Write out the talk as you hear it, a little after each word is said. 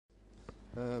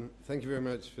Thank you very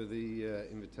much for the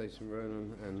invitation,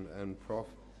 Ronan and Prof.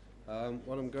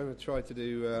 What I'm going to try to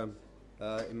do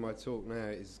in my talk now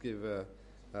is give a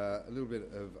little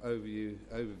bit of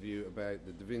overview about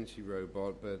the Da Vinci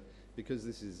robot, but because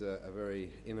this is a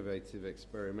very innovative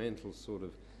experimental sort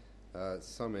of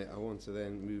summit, I want to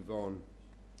then move on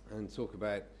and talk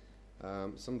about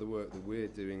some of the work that we're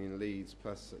doing in Leeds,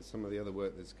 plus some of the other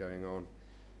work that's going on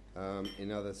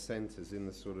in other centres in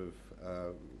the sort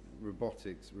of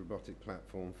robotic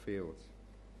platform field.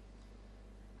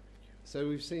 So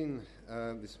we've seen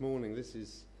this morning, this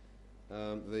is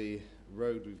the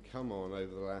road we've come on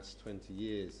over the last 20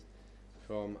 years,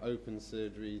 from open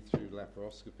surgery through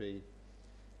laparoscopy,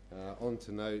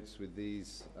 onto notes with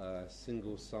these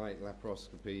single-site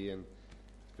laparoscopy and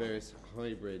various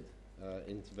hybrid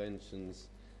interventions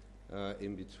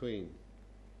in between.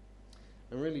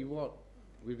 And really what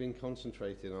we've been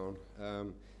concentrating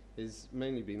on is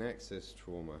mainly been access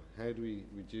trauma. How do we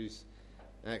reduce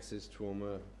access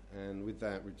trauma and with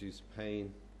that reduce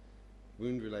pain,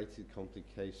 wound-related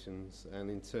complications, and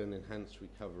in turn enhance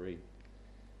recovery,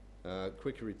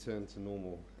 quicker return to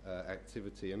normal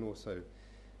activity, and also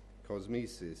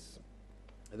cosmesis.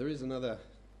 There is another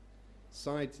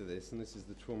side to this, and this is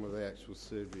the trauma of the actual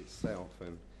surgery itself.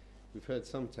 And we've heard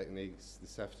some techniques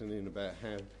this afternoon about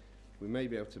how we may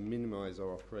be able to minimize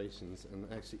our operations and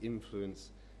actually influence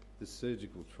the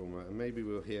surgical trauma, and maybe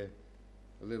we'll hear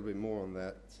a little bit more on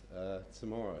that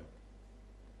tomorrow.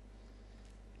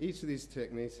 Each of these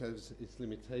techniques has its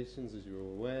limitations, as you're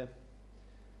aware.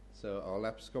 So our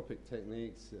laparoscopic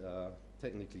techniques are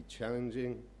technically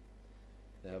challenging.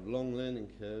 They have long learning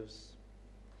curves.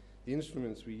 The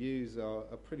instruments we use are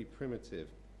pretty primitive.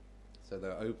 So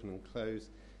they're open and closed,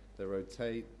 they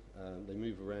rotate, they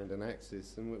move around an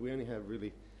axis, and we only have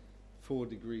really 4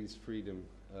 degrees freedom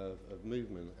of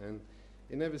movement. And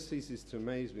it never ceases to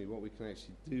amaze me what we can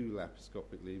actually do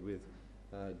laparoscopically with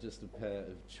just a pair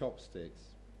of chopsticks.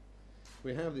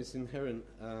 We have this inherent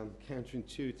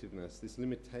counterintuitiveness, this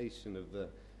limitation of the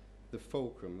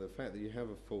fulcrum, the fact that you have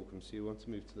a fulcrum, so you want to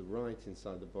move to the right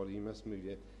inside the body, you must move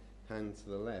your hand to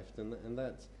the left, and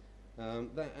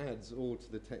that adds all to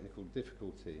the technical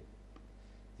difficulty.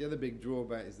 The other big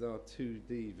drawback is our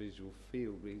 2D visual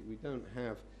field. We don't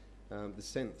have the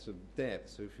sense of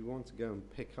depth, so if you want to go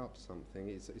and pick up something,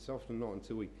 it's often not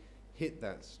until we hit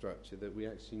that structure that we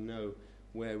actually know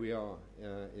where we are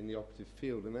in the operative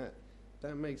field, and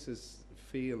that makes us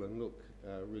feel and look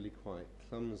really quite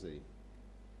clumsy.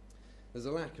 There's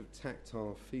a lack of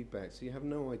tactile feedback, so you have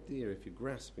no idea if you're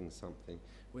grasping something,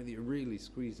 whether you're really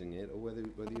squeezing it or whether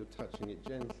you're touching it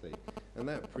gently, and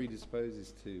that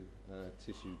predisposes to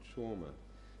tissue trauma.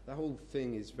 The whole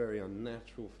thing is very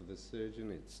unnatural for the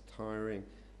surgeon. It's tiring,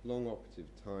 long operative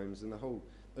times, and the whole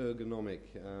ergonomic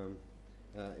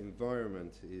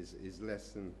environment is less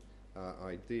than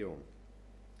ideal.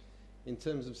 In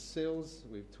terms of sills,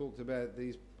 we've talked about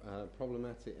these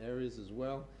problematic areas as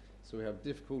well. So we have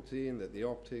difficulty in that the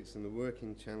optics and the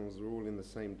working channels are all in the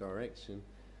same direction.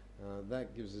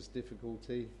 That gives us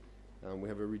difficulty. We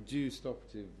have a reduced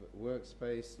operative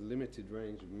workspace, limited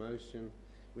range of motion.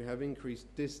 We have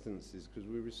increased distances because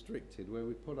we're restricted. Where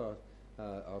we put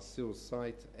our sill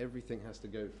site, everything has to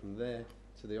go from there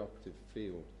to the operative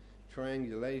field.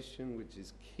 Triangulation, which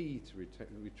is key to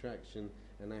retraction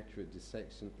and accurate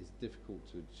dissection, is difficult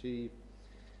to achieve.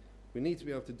 We need to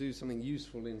be able to do something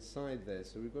useful inside there,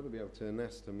 so we've got to be able to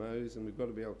anastomose, and we've got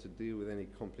to be able to deal with any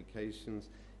complications,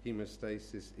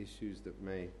 hemostasis issues that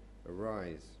may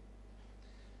arise.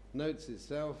 Notes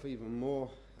itself, even more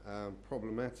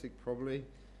problematic probably.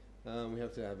 We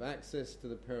have to have access to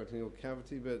the peritoneal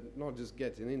cavity, but not just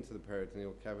getting into the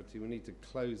peritoneal cavity, we need to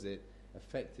close it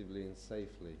effectively and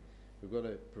safely. We've got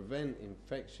to prevent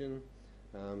infection,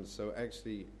 so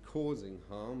actually causing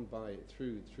harm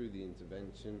through the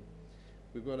intervention.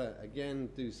 We've got to, again,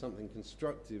 do something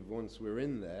constructive once we're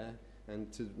in there,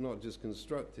 and to not just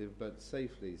constructive, but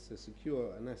safely. So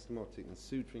secure anastomotic and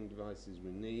suturing devices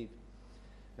we need.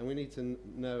 And we need to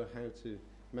know how to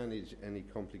manage any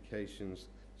complications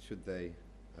should they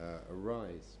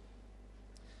arise.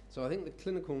 So I think the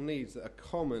clinical needs that are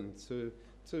common to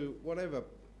whatever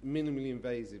minimally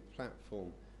invasive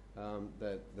platform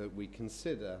that we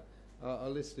consider are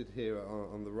listed here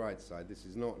on the right side. This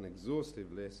is not an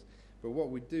exhaustive list, but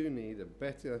what we do need are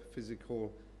better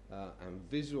physical and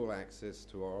visual access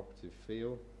to our operative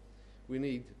field. We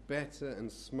need better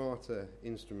and smarter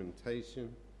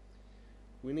instrumentation.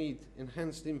 We need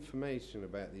enhanced information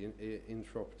about the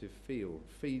intraoperative field,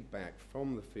 feedback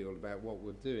from the field about what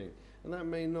we're doing. And that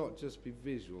may not just be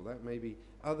visual, that may be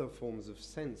other forms of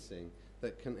sensing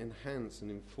that can enhance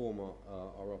and inform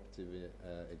our operative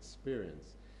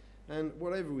experience. And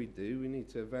whatever we do, we need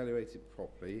to evaluate it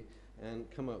properly and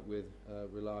come up with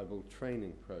reliable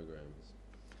training programs.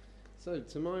 So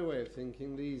to my way of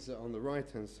thinking, these on the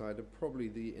right-hand side are probably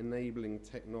the enabling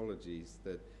technologies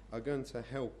that are going to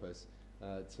help us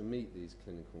to meet these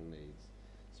clinical needs.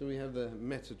 So we have the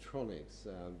Metatronics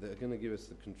that are going to give us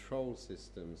the control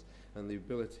systems and the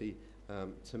ability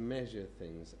to measure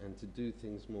things and to do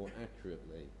things more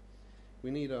accurately. We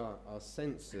need our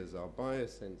sensors, our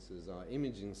biosensors, our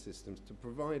imaging systems to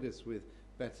provide us with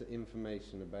better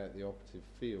information about the operative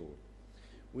field.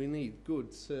 We need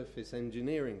good surface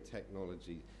engineering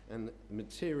technology and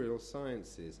material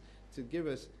sciences to give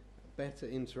us better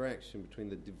interaction between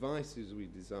the devices we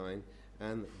design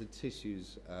and the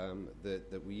tissues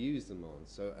that we use them on.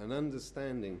 So an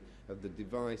understanding of the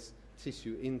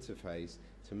device-tissue interface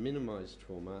to minimize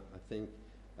trauma, I think,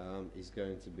 is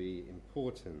going to be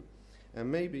important. And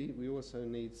maybe we also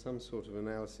need some sort of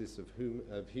analysis of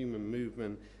human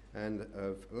movement and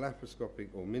of laparoscopic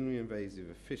or minimally invasive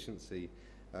efficiency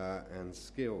and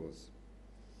skills.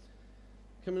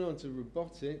 Coming on to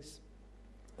robotics,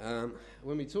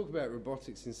 when we talk about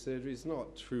robotics in surgery, it's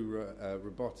not true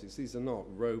robotics. These are not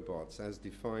robots as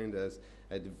defined as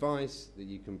a device that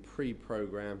you can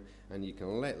pre-program and you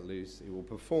can let loose. It will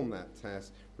perform that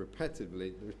task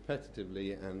repetitively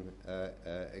and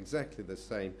exactly the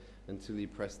same until you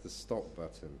press the stop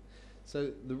button.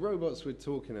 So the robots we're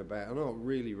talking about are not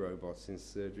really robots in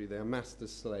surgery. They are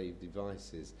master-slave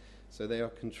devices. So they are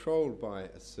controlled by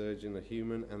a surgeon, a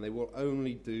human, and they will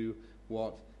only do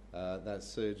what that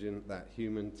surgeon, that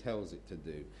human, tells it to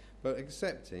do. But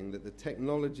accepting that the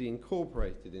technology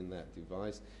incorporated in that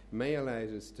device may allow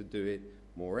us to do it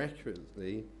more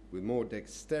accurately, with more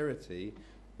dexterity,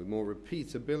 with more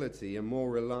repeatability, and more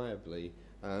reliably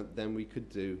than we could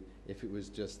do if it was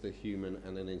just the human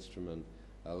and an instrument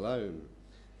alone.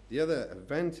 The other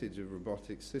advantage of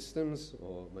robotic systems,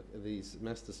 or these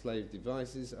master-slave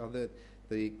devices, are that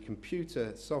the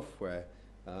computer software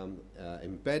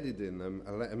embedded in them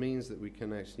means that we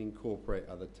can actually incorporate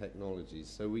other technologies.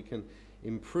 So we can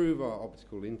improve our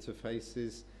optical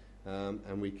interfaces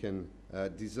and we can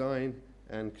design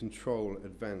and control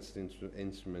advanced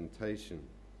instrumentation.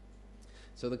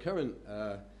 So the current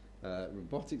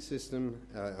robotic system,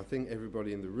 I think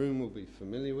everybody in the room will be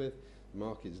familiar with. The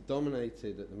market is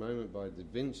dominated at the moment by Da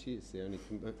Vinci. It's the only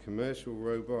commercial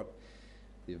robot.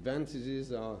 The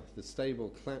advantages are the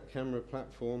stable camera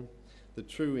platform, the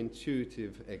true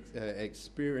intuitive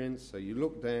experience. So you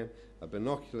look down a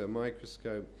binocular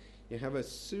microscope, you have a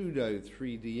pseudo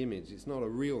 3D image. It's not a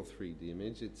real 3D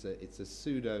image, it's a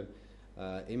pseudo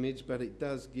image, but it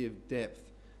does give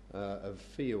depth of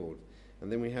field.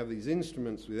 And then we have these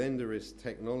instruments with Endoris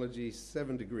technology,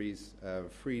 7 degrees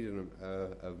freedom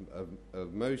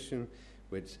of motion,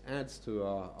 which adds to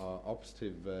our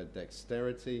operative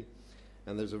dexterity.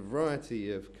 And there's a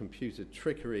variety of computer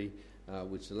trickery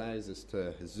which allows us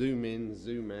to zoom in,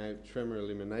 zoom out, tremor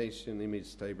elimination, image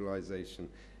stabilization,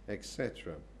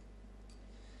 etc.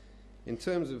 In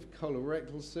terms of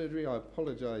colorectal surgery, I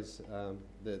apologize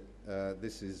that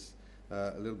this is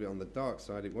a little bit on the dark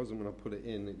side. It wasn't when I put it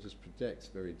in, it just projects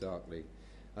very darkly.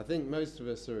 I think most of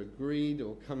us are agreed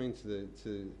or coming to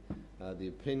the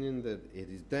opinion that it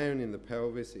is down in the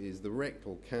pelvis, it is the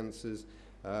rectal cancers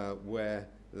where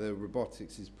the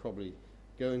robotics is probably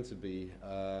going to be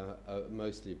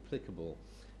mostly applicable.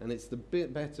 And it's the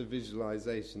better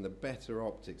visualization, the better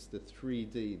optics, the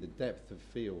 3D, the depth of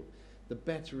field, the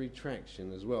better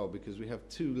retraction as well, because we have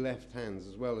 2 left hands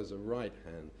as well as a right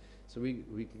hand. So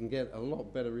we can get a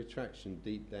lot better retraction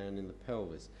deep down in the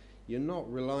pelvis. You're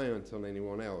not reliant on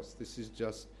anyone else. This is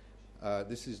just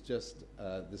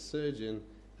the surgeon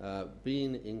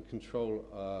being in control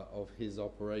of his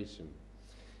operation.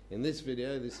 In this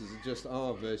video, this is just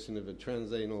our version of a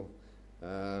transanal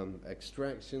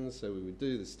extraction. So we would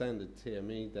do the standard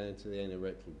TME down to the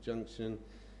anorectal junction.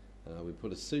 We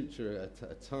put a suture,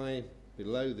 a tie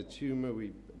below the tumor.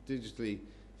 We digitally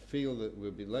feel that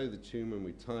we're below the tumor and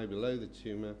we tie below the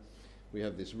tumor. We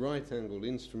have this right-angled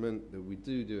instrument that we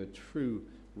do a true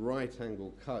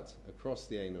right-angle cut across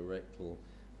the anorectal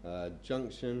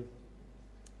junction.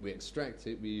 We extract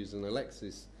it. We use an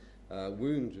Alexis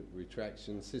wound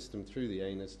retraction system through the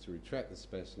anus to retract the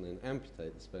specimen,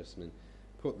 amputate the specimen,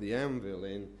 put the anvil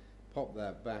in, pop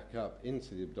that back up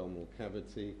into the abdominal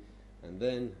cavity, and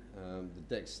then the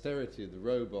dexterity of the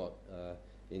robot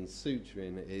in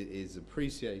suturing is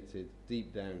appreciated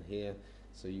deep down here,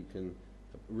 so you can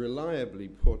reliably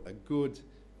put a good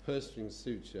purse string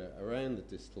suture around the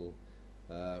distal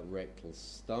rectal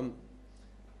stump.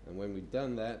 And when we've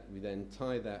done that, we then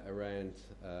tie that around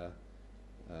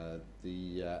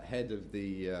the head of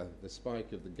the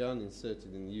spike of the gun,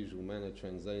 inserted in the usual manner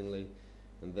transanally,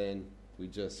 and then we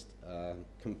just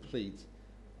complete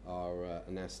our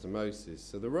anastomosis.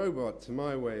 So the robot, to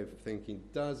my way of thinking,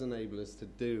 does enable us to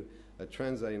do a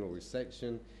transanal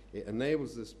resection. It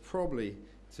enables us probably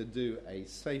to do a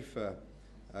safer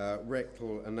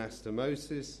rectal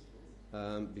anastomosis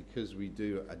because we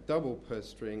do a double purse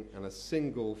string and a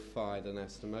single fired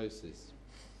anastomosis.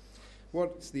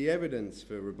 What's the evidence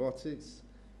for robotics?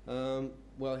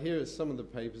 Well, here are some of the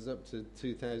papers up to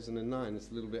 2009. It's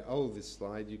a little bit old, this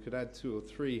slide. You could add 2 or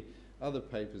 3 other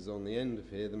papers on the end of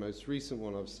here. The most recent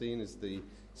one I've seen is the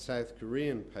South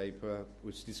Korean paper,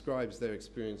 which describes their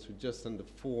experience with just under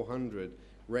 400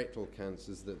 rectal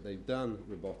cancers that they've done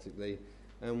robotically,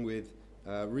 and with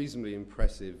reasonably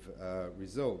impressive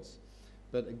results.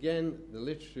 But again, the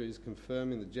literature is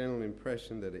confirming the general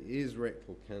impression that it is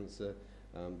rectal cancer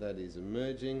that is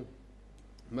emerging.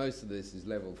 Most of this is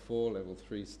level 4, level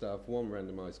 3 stuff, 1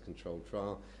 randomized controlled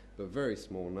trial, but very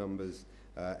small numbers,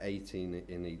 18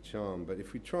 in each arm. But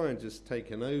if we try and just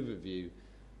take an overview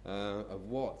of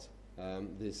what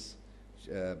this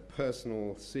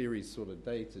personal series sort of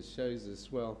data shows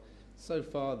us, well, so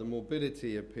far the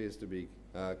morbidity appears to be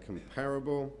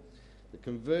comparable. The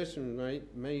conversion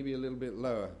rate may be a little bit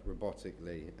lower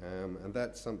robotically, and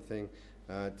that's something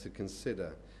to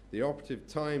consider. The operative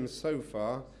times so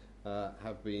far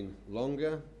have been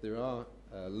longer. There are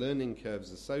learning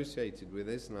curves associated with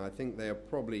this, and I think they are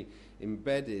probably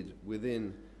embedded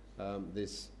within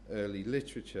this early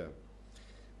literature.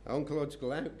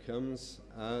 Oncological outcomes,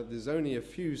 there's only a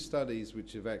few studies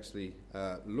which have actually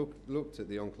looked at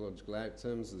the oncological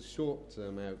outcomes, the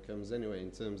short-term outcomes anyway,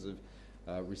 in terms of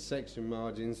resection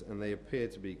margins, and they appear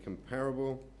to be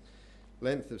comparable.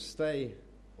 Length of stay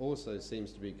also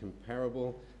seems to be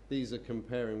comparable. These are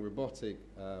comparing robotic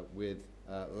with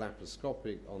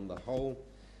laparoscopic on the whole.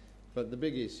 But the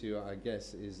big issue, I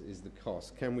guess, is the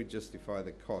cost. Can we justify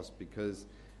the cost? Because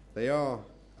they are,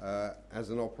 as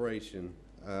an operation,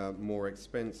 more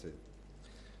expensive.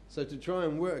 So to try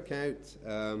and work out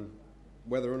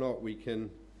whether or not we can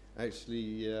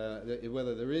actually,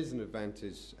 whether there is an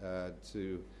advantage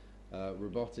to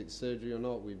robotic surgery or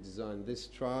not, we've designed this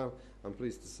trial. I'm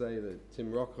pleased to say that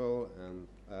Tim Rockwell and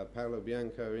Paolo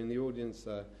Bianco are in the audience,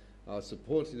 are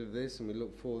supportive of this, and we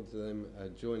look forward to them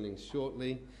joining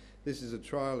shortly. This is a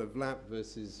trial of lap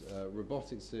versus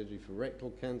robotic surgery for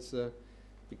rectal cancer.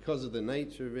 Because of the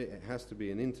nature of it, it has to be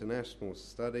an international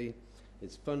study.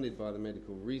 It's funded by the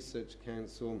Medical Research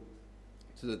Council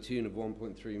to the tune of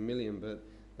 1.3 million, but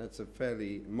that's a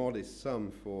fairly modest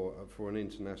sum for an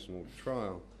international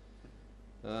trial.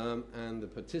 And the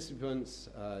participants,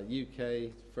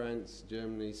 UK, France,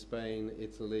 Germany, Spain,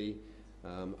 Italy,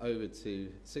 over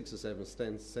to 6 or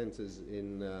 7 centers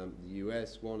in the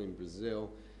US, 1 in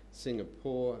Brazil,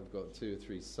 Singapore, I've got 2 or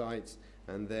 3 sites,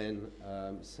 and then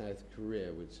South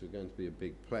Korea, which are going to be a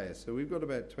big player. So we've got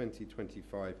about 20,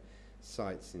 25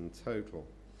 sites in total.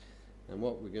 And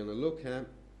what we're going to look at,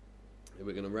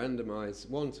 we're going to randomize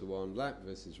 1-to-1 lap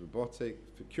versus robotic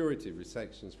for curative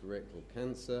resections for rectal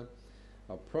cancer.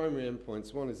 Our primary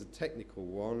endpoints, one is a technical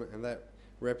one, and that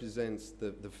represents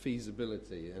the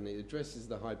feasibility, and it addresses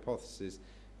the hypothesis: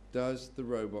 does the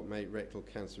robot make rectal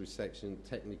cancer resection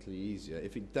technically easier?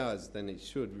 If it does, then it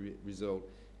should result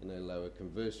in a lower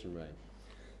conversion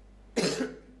rate.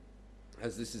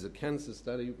 As this is a cancer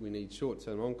study, we need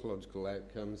short-term oncological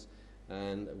outcomes,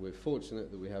 and we're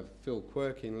fortunate that we have Phil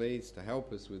Quirk in Leeds to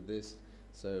help us with this.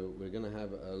 So we're going to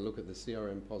have a look at the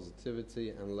CRM positivity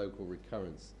and local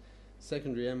recurrence.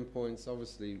 Secondary endpoints,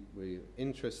 obviously, we're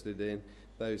interested in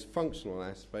those functional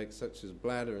aspects such as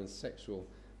bladder and sexual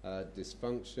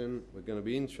dysfunction. We're going to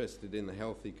be interested in the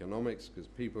health economics because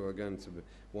people are going to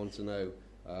want to know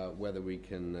whether we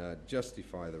can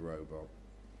justify the robot.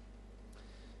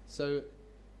 So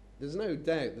there's no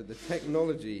doubt that the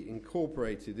technology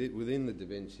incorporated within the Da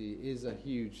Vinci is a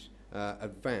huge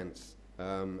advance,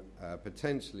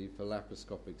 potentially for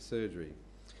laparoscopic surgery.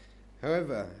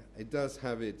 However, it does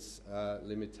have its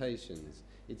limitations.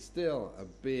 It's still a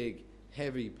big,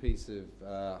 heavy piece of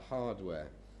hardware.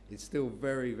 It's still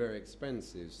very, very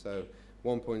expensive. So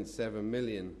 1.7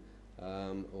 million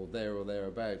or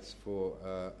thereabouts for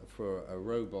a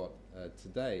robot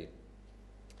today.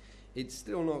 It's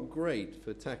still not great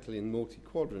for tackling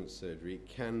multi-quadrant surgery. It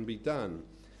can be done.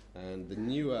 And the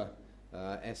newer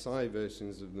SI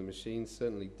versions of the machine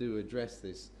certainly do address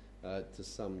this to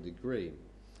some degree.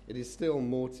 It is still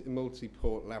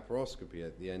multi-port laparoscopy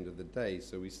at the end of the day,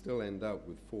 so we still end up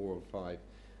with 4 or 5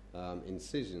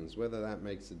 incisions. Whether that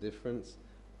makes a difference,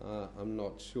 I'm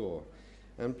not sure.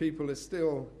 And people are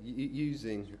still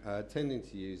tending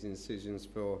to use incisions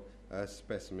for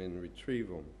specimen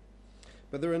retrieval.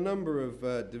 But there are a number of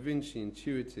Da Vinci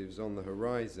intuitives on the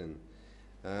horizon,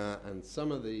 and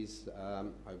some of these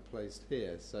I've placed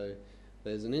here. So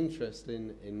there's an interest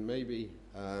in maybe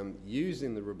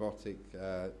using the robotic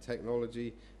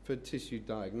technology for tissue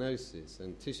diagnosis,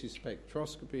 and tissue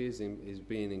spectroscopy is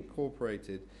being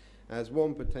incorporated as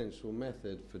one potential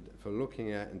method for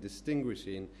looking at and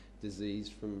distinguishing disease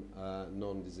from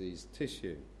non-diseased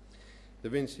tissue. Da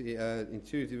Vinci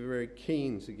Intuitive are very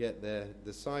keen to get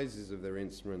the sizes of their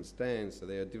instruments down, so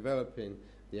they are developing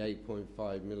the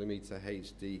 8.5mm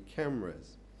HD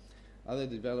cameras. Other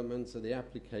developments are the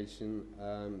application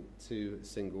to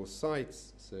single-site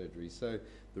surgery. So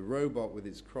the robot with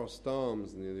its crossed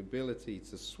arms and the ability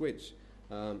to switch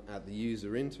at the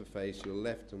user interface, your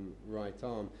left and right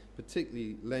arm,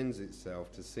 particularly lends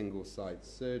itself to single-site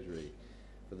surgery.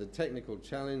 But the technical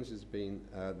challenge has been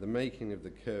the making of the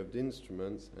curved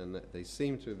instruments, and that they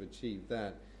seem to have achieved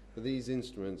that. For these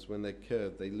instruments, when they're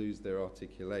curved, they lose their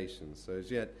articulation. So as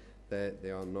yet, they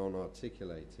are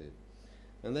non-articulated.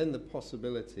 And then the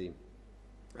possibility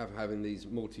of having these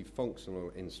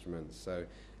multifunctional instruments. So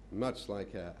much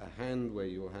like a hand where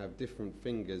you'll have different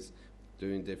fingers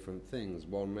doing different things.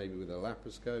 One maybe with a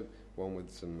laparoscope, one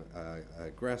with some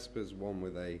graspers, one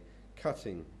with a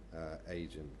cutting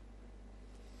agent.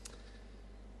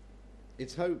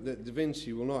 It's hoped that Da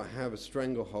Vinci will not have a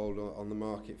stranglehold on the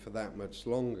market for that much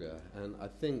longer. And I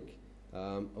think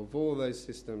of all those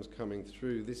systems coming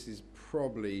through, this is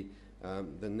probably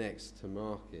the next to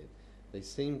market. They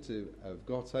seem to have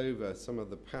got over some of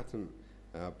the patent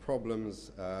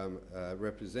problems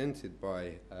represented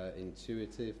by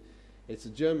Intuitive. It's a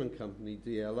German company,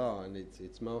 DLR, and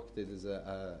it's marketed as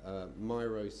a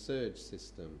Miro-Surge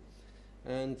system.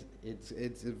 And its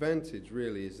advantage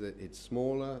really is that it's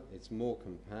smaller, it's more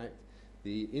compact.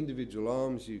 The individual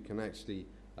arms you can actually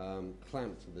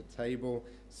clamp to the table,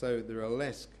 so there are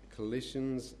less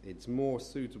collisions. It's more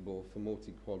suitable for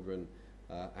multi-quadrant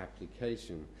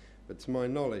application. But to my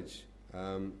knowledge,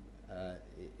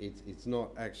 it's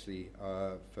not actually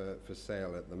for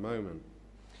sale at the moment.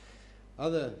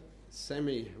 Other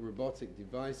semi-robotic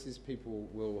devices people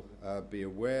will be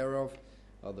aware of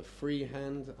are the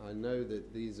freehand. I know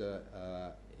that these are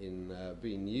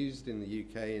being used in the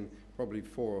UK in probably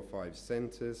 4 or 5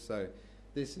 centres. So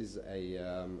this is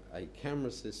a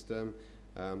camera system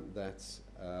that's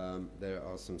there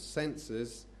are some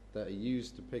sensors that are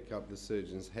used to pick up the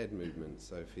surgeon's head movement.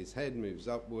 So if his head moves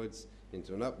upwards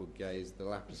into an upward gaze, the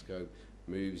laparoscope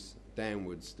moves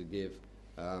downwards to give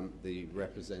the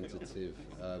representative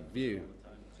view.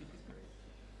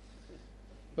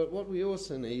 But what we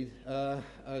also need are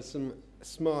some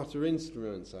smarter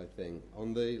instruments, I think.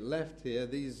 On the left here,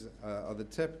 these are the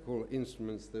typical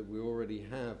instruments that we already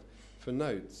have for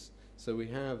notes. So we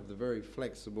have the very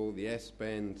flexible, the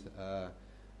S-bend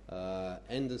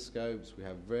endoscopes. We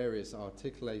have various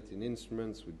articulating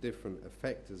instruments with different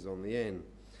effectors on the end.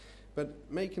 But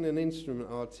making an instrument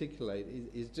articulate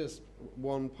is just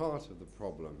one part of the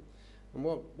problem. And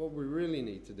what we really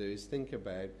need to do is think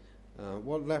about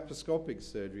what laparoscopic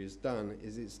surgery has done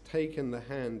is it's taken the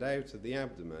hand out of the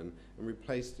abdomen and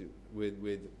replaced it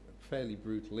with fairly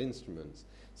brutal instruments.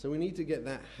 So we need to get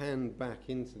that hand back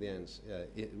into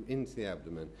the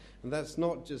abdomen. And that's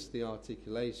not just the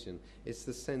articulation, it's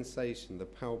the sensation, the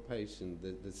palpation,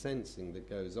 the sensing that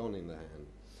goes on in the hand.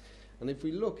 And if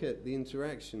we look at the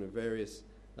interaction of various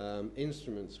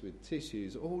instruments with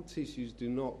tissues, all tissues do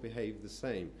not behave the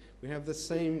same. We have the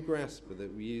same grasper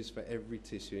that we use for every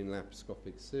tissue in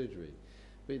laparoscopic surgery.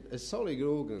 But a solid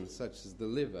organ such as the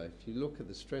liver, if you look at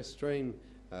the stress-strain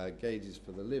gauges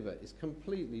for the liver, is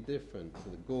completely different to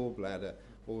the gallbladder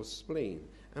or spleen.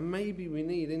 And maybe we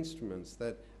need instruments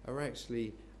that are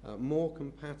actually more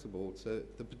compatible to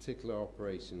the particular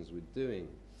operations we're doing.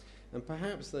 And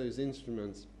perhaps those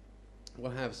instruments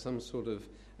will have some sort of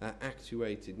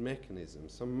actuated mechanism,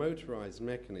 some motorized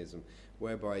mechanism,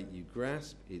 whereby you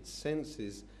grasp, it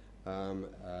senses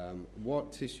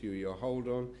what tissue you're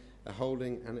holding,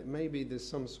 and maybe there's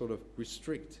some sort of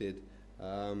restricted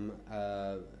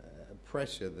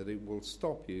pressure that it will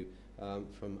stop you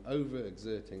from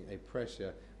overexerting a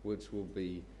pressure which will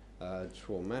be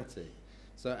traumatic.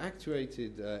 So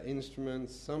actuated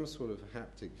instruments, some sort of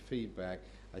haptic feedback,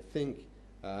 I think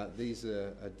these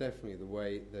are definitely the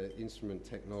way the instrument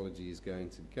technology is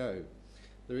going to go.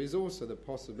 There is also the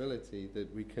possibility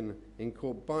that we can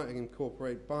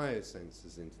incorporate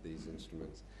biosensors into these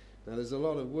instruments. Now, there's a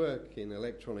lot of work in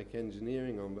electronic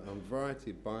engineering on a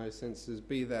variety of biosensors,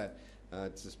 be that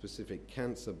to specific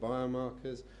cancer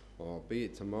biomarkers, or be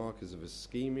it to markers of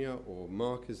ischemia, or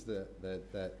markers or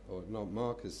not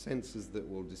markers, sensors that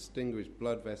will distinguish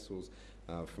blood vessels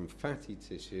from fatty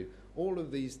tissue. All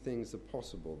of these things are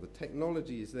possible. The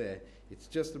technology is there. It's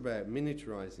just about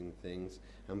miniaturizing things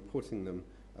and putting them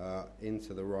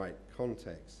into the right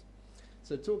context.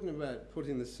 So talking about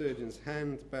putting the surgeon's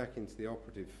hand back into the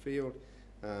operative field,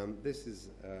 this is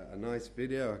a nice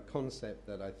video, a concept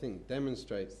that I think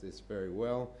demonstrates this very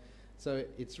well. So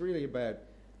it's really about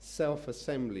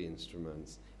self-assembly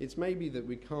instruments. It's maybe that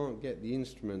we can't get the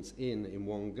instruments in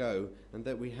one go, and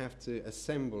that we have to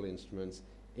assemble instruments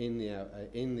in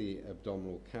the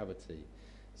abdominal cavity.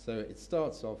 So it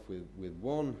starts off with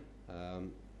one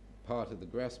part of the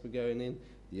grasper going in,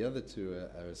 the other two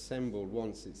are assembled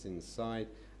once it's inside,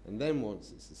 and then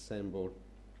once it's assembled,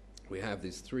 we have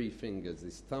these three fingers,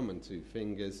 this thumb and two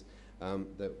fingers,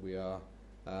 that we are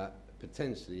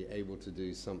potentially able to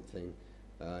do something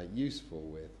useful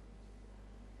with.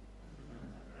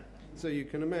 So you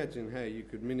can imagine how you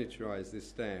could miniaturize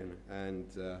this down, and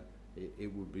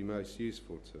it would be most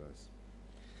useful to us.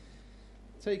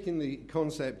 Taking the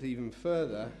concept even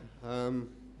further,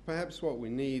 perhaps what we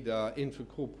need are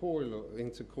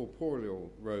intercorporeal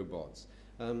robots.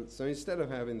 So instead of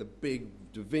having the big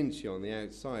Da Vinci on the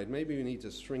outside, maybe we need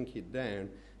to shrink it down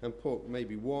and put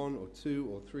maybe 1 or 2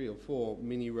 or 3 or 4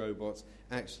 mini robots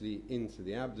actually into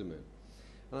the abdomen.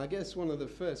 And I guess one of the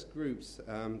first groups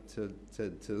to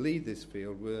lead this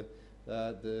field were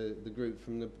the group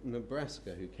from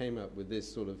Nebraska, who came up with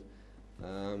this sort of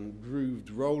grooved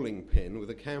rolling pin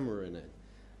with a camera in it.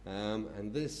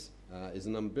 And this is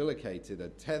an umbilicated, a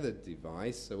tethered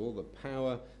device, so all the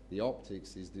power, the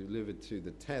optics is delivered to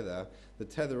the tether. The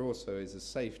tether also is a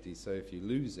safety, so if you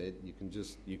lose it,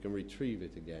 you can retrieve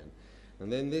it again.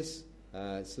 And then this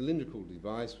cylindrical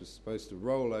device was supposed to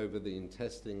roll over the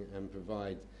intestine and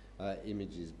provide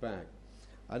images back.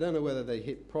 I don't know whether they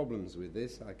hit problems with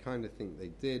this. I kind of think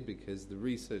they did, because the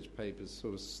research papers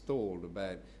sort of stalled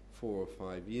about 4 or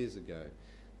 5 years ago.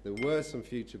 There were some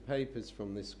future papers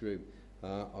from this group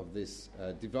of this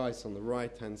device on the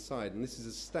right-hand side, and this is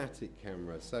a static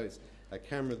camera. So it's a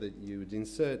camera that you would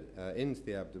insert into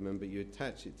the abdomen, but you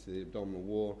attach it to the abdominal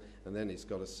wall, and then it's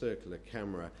got a circular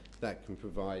camera that can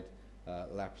provide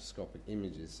laparoscopic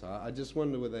images. So I just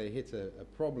wonder whether they hit a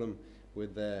problem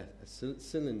with their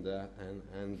cylinder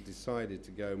and decided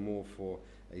to go more for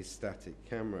a static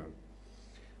camera.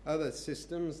 Other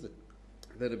systems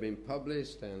that have been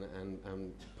published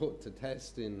and put to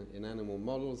test in animal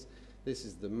models, this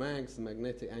is the MAGS, the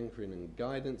Magnetic Anchoring and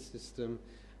Guidance System.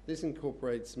 This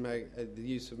incorporates the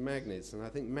use of magnets, and I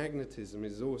think magnetism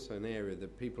is also an area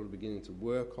that people are beginning to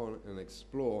work on and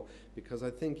explore, because I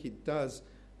think it does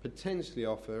potentially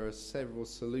offer us several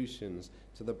solutions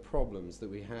to the problems that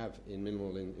we have in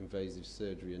minimal invasive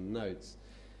surgery and notes.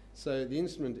 So the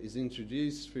instrument is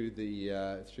introduced through the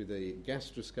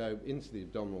gastroscope into the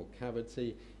abdominal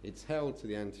cavity. It's held to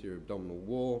the anterior abdominal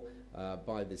wall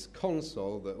by this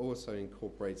console that also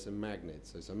incorporates a magnet.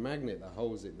 So it's a magnet that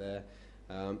holds it there.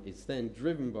 It's then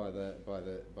driven by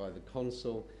the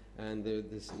console, and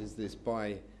this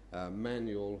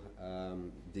manual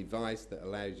device that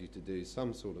allows you to do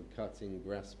some sort of cutting,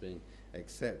 grasping,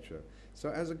 etc. So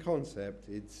as a concept,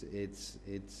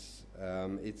 it's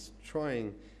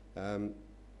trying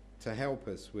to help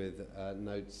us with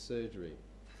node surgery.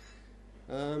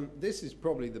 This is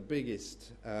probably the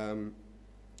biggest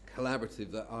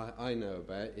collaborative that I know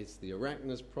about. It's the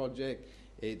Arachnos project.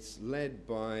 It's led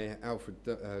by Alfred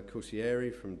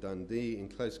Cuschieri from Dundee in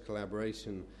close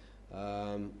collaboration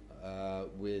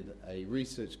with a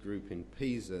research group in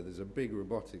Pisa. There's a big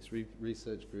robotics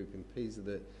research group in Pisa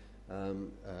that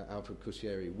Alfred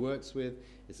Cuschieri works with.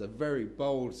 It's a very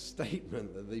bold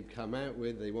statement that they've come out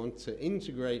with. They want to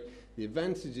integrate the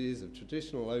advantages of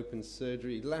traditional open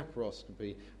surgery,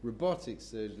 laparoscopy, robotic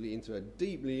surgery into a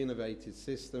deeply innovative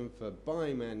system for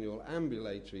bimanual,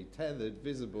 ambulatory, tethered,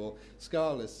 visible,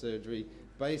 scarless surgery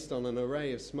based on an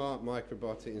array of smart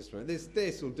microrobotic instruments.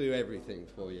 This will do everything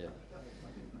for you.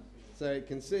 So it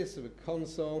consists of a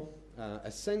console.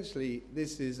 Essentially,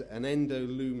 this is an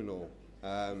endoluminal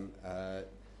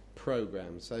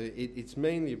program. So it's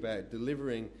mainly about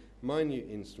delivering minute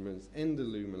instruments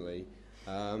endoluminally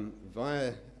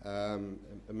via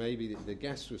maybe the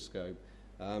gastroscope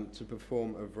to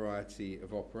perform a variety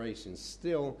of operations.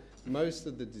 Still, most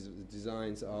of the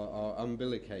designs are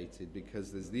umbilicated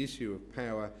because there's the issue of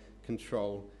power,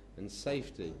 control, and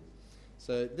safety.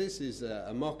 So this is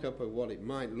a mock-up of what it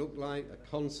might look like, a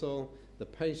console. The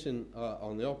patient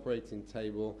on the operating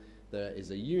table, there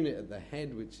is a unit at the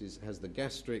head which has the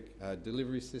gastric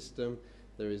delivery system.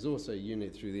 There is also a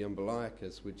unit through the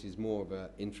umbilicus, which is more of an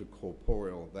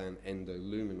intracorporeal than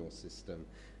endoluminal system,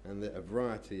 and a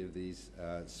variety of these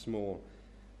small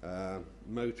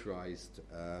motorized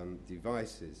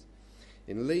devices.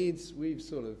 In Leeds, we've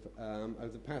sort of,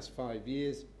 over the past 5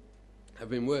 years, have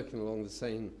been working along the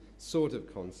same sort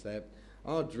of concept.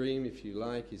 Our dream, if you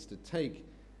like, is to take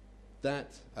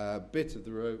that bit of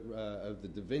the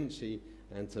Da Vinci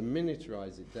and to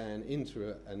miniaturize it down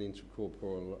into an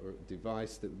intracorporeal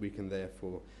device that we can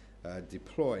therefore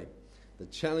deploy. The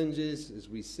challenges, as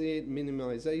we see it,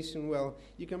 minimization, well,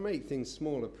 you can make things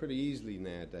smaller pretty easily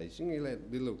nowadays. You can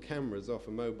get little cameras off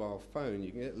a mobile phone,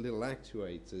 you can get little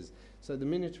actuators, so the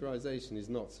miniaturization is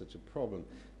not such a problem.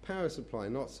 Power supply,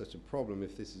 not such a problem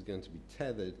if this is going to be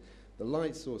tethered. The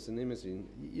light source and imaging,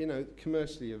 you know,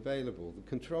 commercially available. The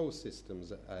control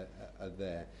systems are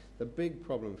there. The big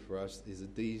problem for us is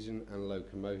adhesion and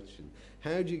locomotion.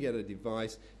 How do you get a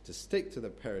device to stick to the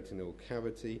peritoneal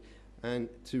cavity and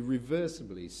to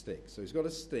reversibly stick? So it's got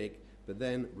to stick, but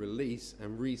then release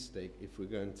and re-stick if we're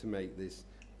going to make this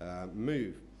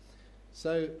move.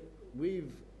 So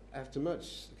we've, after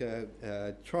much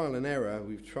trial and error,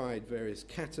 we've tried various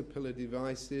caterpillar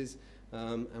devices,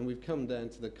 and we've come down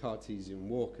to the Cartesian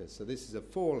walker. So this is a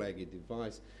four-legged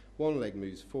device. One leg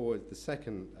moves forward, the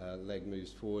second leg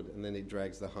moves forward, and then it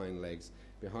drags the hind legs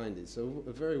behind it. So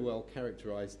a very well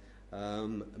characterized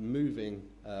moving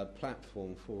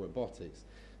platform for robotics.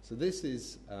 So this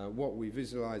is what we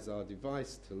visualize our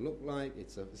device to look like.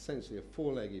 It's essentially a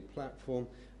four-legged platform.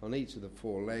 On each of the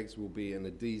four legs will be an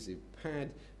adhesive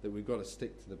pad that we've got to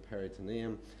stick to the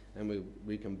peritoneum, and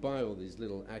we can buy all these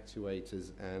little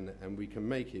actuators and we can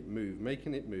make it move.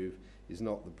 Making it move is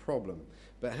not the problem.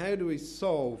 But how do we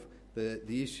solve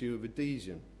the issue of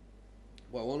adhesion?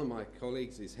 Well, one of my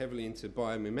colleagues is heavily into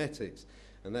biomimetics,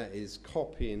 and that is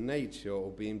copying nature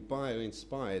or being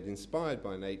bio-inspired, inspired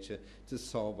by nature to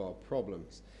solve our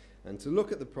problems. And to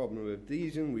look at the problem of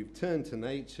adhesion, we've turned to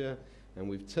nature, and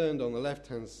we've turned on the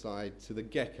left-hand side to the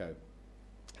gecko.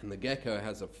 And the gecko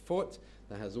has a foot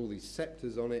that has all these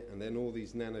septors on it and then all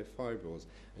these nanofibrils.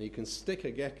 And you can stick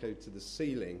a gecko to the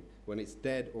ceiling when it's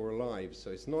dead or alive.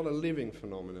 So it's not a living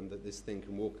phenomenon that this thing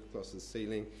can walk across the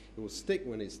ceiling. It will stick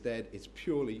when it's dead. It's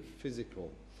purely physical.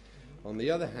 On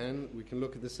the other hand, we can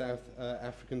look at the South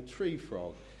African tree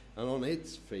frog. And on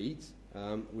its feet,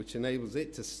 which enables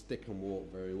it to stick and walk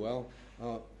very well,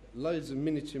 are loads of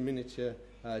miniature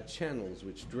channels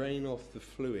which drain off the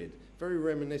fluid. Very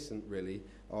reminiscent, really,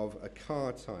 of a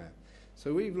car tyre.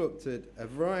 So we've looked at a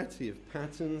variety of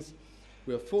patterns.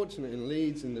 We are fortunate in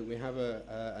Leeds in that we have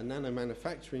a nano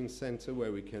manufacturing centre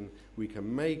where we can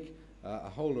make a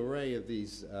whole array of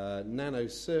these nano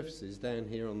surfaces down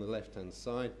here on the left-hand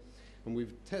side. And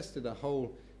we've tested a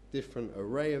whole different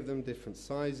array of them, different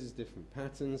sizes, different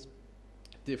patterns,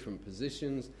 different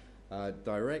positions,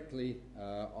 directly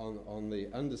on the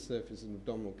undersurface of the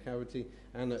abdominal cavity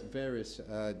and at various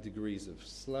degrees of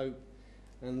slope.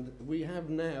 And we have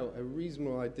now a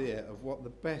reasonable idea of what the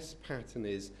best pattern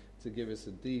is to give us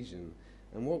adhesion.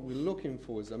 And what we're looking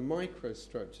for is a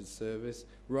microstructured surface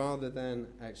rather than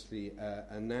actually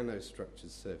a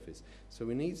nanostructured surface. So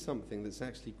we need something that's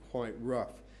actually quite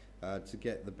rough to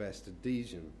get the best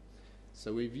adhesion.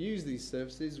 So we've used these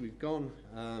surfaces. We've gone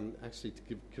actually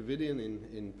to Covidien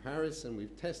in Paris, and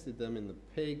we've tested them in the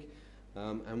pig,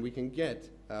 and we can get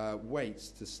weights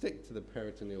to stick to the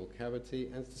peritoneal cavity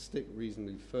and to stick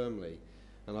reasonably firmly.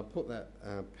 And I'll put that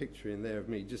picture in there of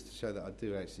me just to show that I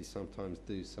do actually sometimes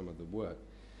do some of the work.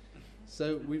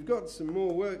 So we've got some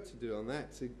more work to do on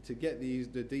that to get the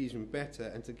adhesion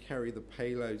better and to carry the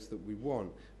payloads that we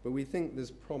want. But we think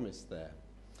there's promise there.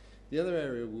 The other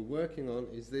area we're working on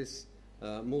is this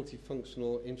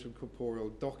multifunctional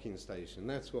intracorporeal docking station.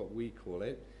 That's what we call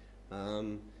it.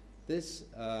 This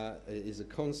is a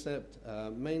concept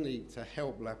mainly to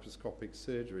help laparoscopic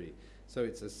surgery. So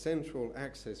it's a central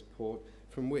access port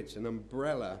from which an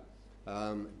umbrella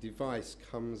device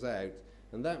comes out,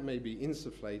 and that may be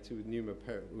insufflated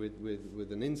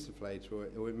with an insufflator,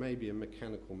 or it may be a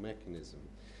mechanical mechanism.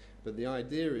 But the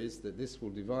idea is that this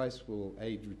device will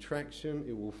aid retraction,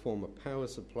 it will form a power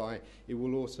supply, it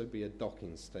will also be a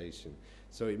docking station.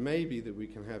 So it may be that we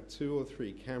can have 2 or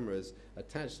 3 cameras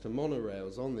attached to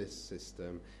monorails on this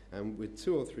system, and with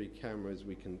 2 or 3 cameras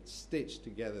we can stitch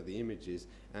together the images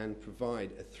and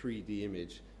provide a 3D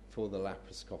image for the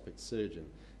laparoscopic surgeon.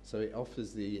 So it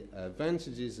offers the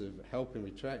advantages of helping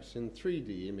retraction,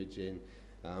 3D imaging.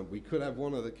 We could have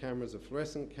one of the cameras a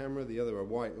fluorescent camera, the other a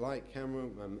white light camera,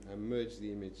 and merge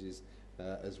the images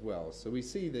as well. So we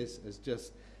see this as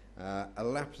just a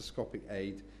laparoscopic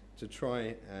aid to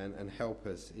try and help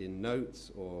us in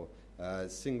notes or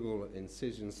single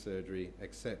incision surgery,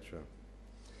 etc.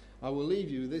 I will leave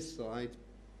you with this slide.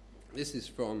 This is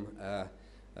from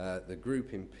the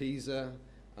group in Pisa.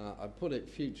 I put it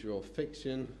future or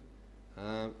fiction.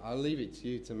 I'll leave it to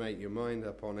you to make your mind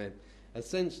up on it.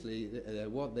 Essentially,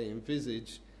 what they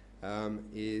envisage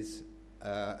is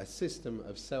a system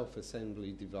of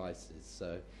self-assembly devices.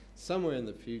 So somewhere in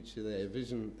the future, they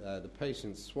envision the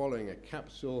patient swallowing a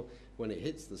capsule. When it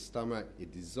hits the stomach,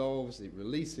 it dissolves, it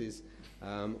releases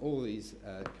all these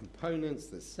components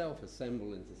that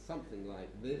self-assemble into something like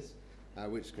this,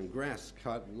 which can grasp,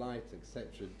 cut, light,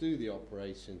 etc., do the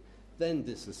operation, then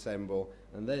disassemble,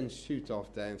 and then shoot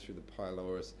off down through the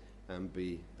pylorus and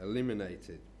be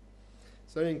eliminated.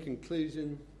 So in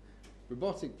conclusion,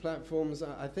 robotic platforms,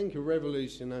 I think a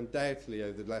revolution undoubtedly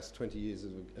over the last 20 years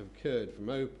have occurred from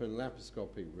open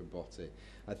laparoscopic robotic.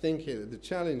 I think the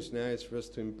challenge now is for us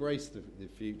to embrace the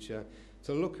future,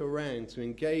 to look around, to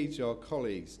engage our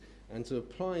colleagues, and to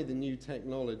apply the new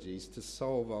technologies to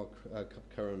solve our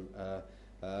current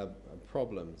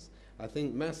problems. I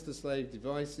think master-slave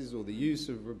devices or the use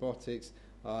of robotics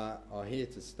are here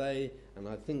to stay, and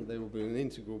I think they will be an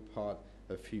integral part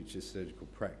of future surgical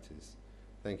practice.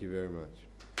 Thank you very much.